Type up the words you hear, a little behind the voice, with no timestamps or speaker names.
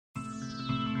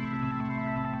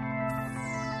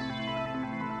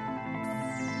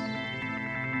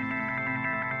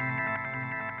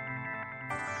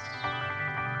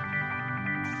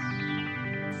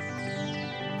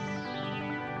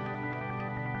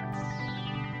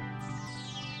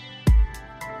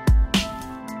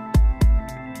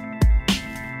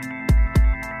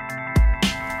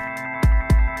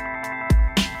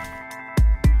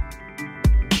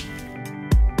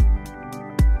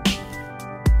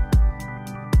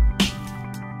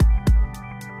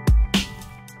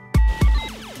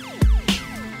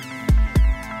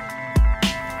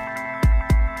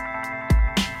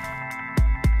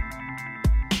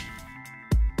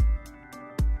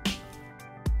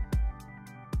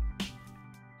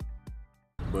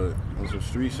But on some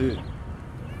street shit,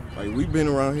 like we been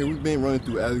around here, we been running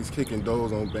through alleys, kicking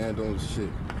doors on bandos and shit.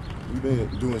 We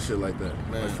been doing shit like that.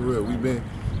 Man. Like for real, we been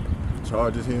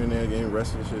charges here and there, getting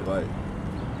arrested and shit. Like,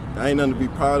 I ain't nothing to be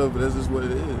proud of, but that's just what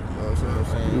it is. You know what I'm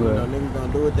saying? You know, niggas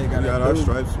gonna do what they gotta do. We got our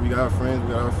stripes, we got our friends,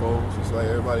 we got our foes, just like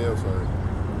everybody else out here.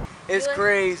 It's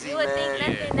crazy, you would man.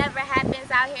 think nothing never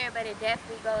happens out here, but it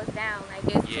definitely goes down.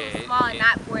 Like, it's too small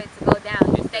not for it to go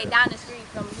down. You stay down the street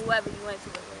from whoever you went to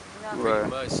it with, you know? Pretty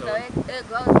much. So it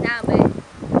goes down,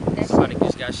 but somebody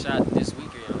just got shot this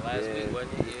week or last week,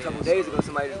 wasn't it? A couple days ago,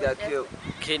 somebody just got killed.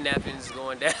 Kidnappings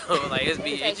going down. Like,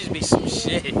 it just be some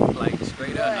shit, like,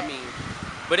 straight up. I mean,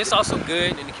 but it's also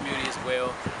good in the community as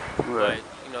well. But,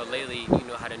 you know, lately, you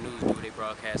know how the news do, they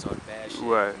broadcast all the bad shit.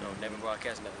 Right. You know, never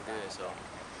broadcast nothing good, so.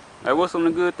 Like, what's some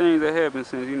of the good things that happened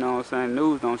since, you know what I'm saying,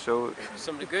 news don't show it?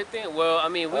 Some of the good things? Well, I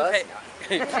mean, we've had...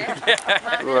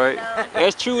 Right.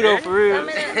 That's true, though, for real. Some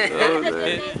of the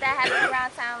good things that happen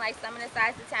around town, like some of the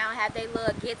sides of town have they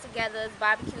little get-togethers,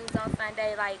 barbecues on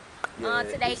Sunday, like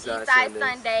today, Eastside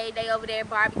Sunday, they over there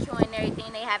barbecuing and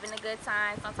everything, they having a good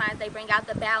time. Sometimes they bring out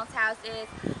the bounce houses.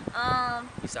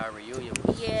 Eastside reunion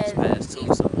was past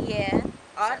too, so. Yeah.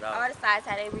 All the sides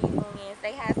had their reunions.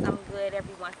 They had something good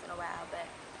every once in a while, but...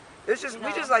 It's just,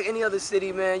 we just like any other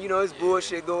city, man. You know, it's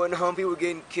bullshit going on. People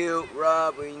getting killed,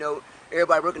 robbed, or, you know,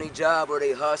 everybody working their job or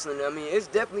they hustling. I mean, it's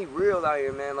definitely real out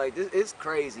here, man. Like, this, it's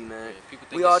crazy, man.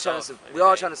 We all trying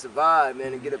to survive,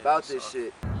 man, and get about this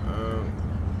shit.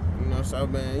 You know,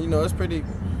 South Bend, you know, it's pretty,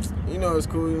 you know, it's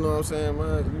cool, you know what I'm saying,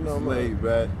 man. You know, laid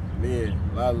back. Yeah,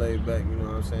 a lot laid back, you know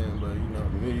what I'm saying. But,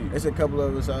 you know, it's a couple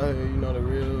of us out here, you know, the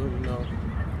real, you know.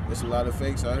 There's a lot of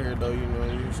fakes out here, though, you know what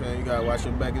I'm saying? You gotta watch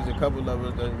your back. There's a couple of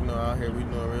us that, you know, out here, we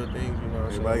doing real things, you know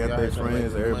what I'm saying? Everybody got their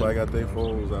friends, everybody got their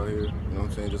foes out here, you know what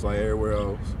I'm saying? Just like everywhere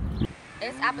else.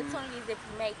 It's opportunities if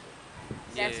you make it.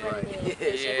 That's what it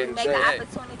is. If you make an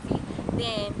opportunity,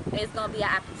 then it's gonna be an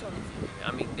opportunity.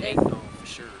 I mean, they ain't no for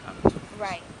sure opportunity.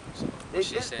 Right. So, what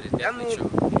she said is definitely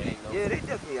true. Yeah, they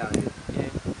definitely out here. Yeah.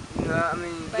 You know, I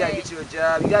mean, you gotta get you a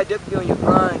job. You gotta definitely be on your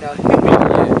grind out here. You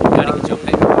gotta get your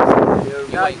paper.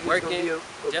 You ain't working,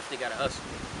 definitely gotta hustle.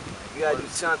 You gotta do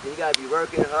something. You gotta be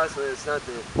working, hustling, or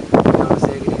something. You know what I'm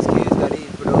saying? These kids gotta eat.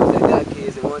 For those that got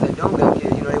kids and ones that don't got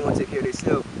kids, you know, they want to take care of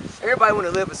themselves. Everybody want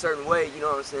to live a certain way, you know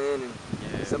what I'm saying?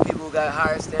 And some people got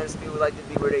higher standards, some people like to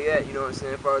be where they at, you know what I'm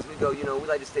saying? As far as we go, you know, we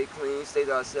like to stay clean, stay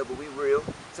to ourselves, but we real.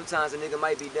 Sometimes a nigga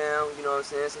might be down, you know what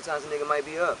I'm saying? Sometimes a nigga might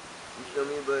be up. You feel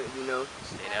me? But, you know.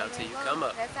 Stay down till you come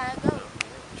up. That's how it goes.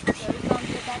 So we gonna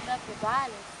get back up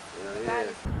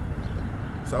regardless.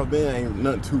 South Bend ain't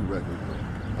nothing too reckless,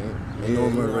 ain't no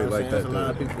murder rate like that. There's a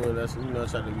lot of people that's, you know,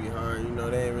 try to be hard, you know,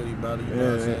 they ain't really about it, you know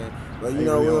what I'm saying? But, you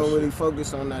know, we don't really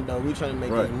focus on that, though. We trying to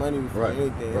make this money before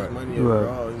anything. It's money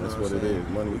overall, you know that's what it is.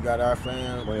 Money. We got our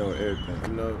fam. Money on everything.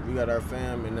 You know, we got our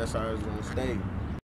fam, and that's how it's gonna stay.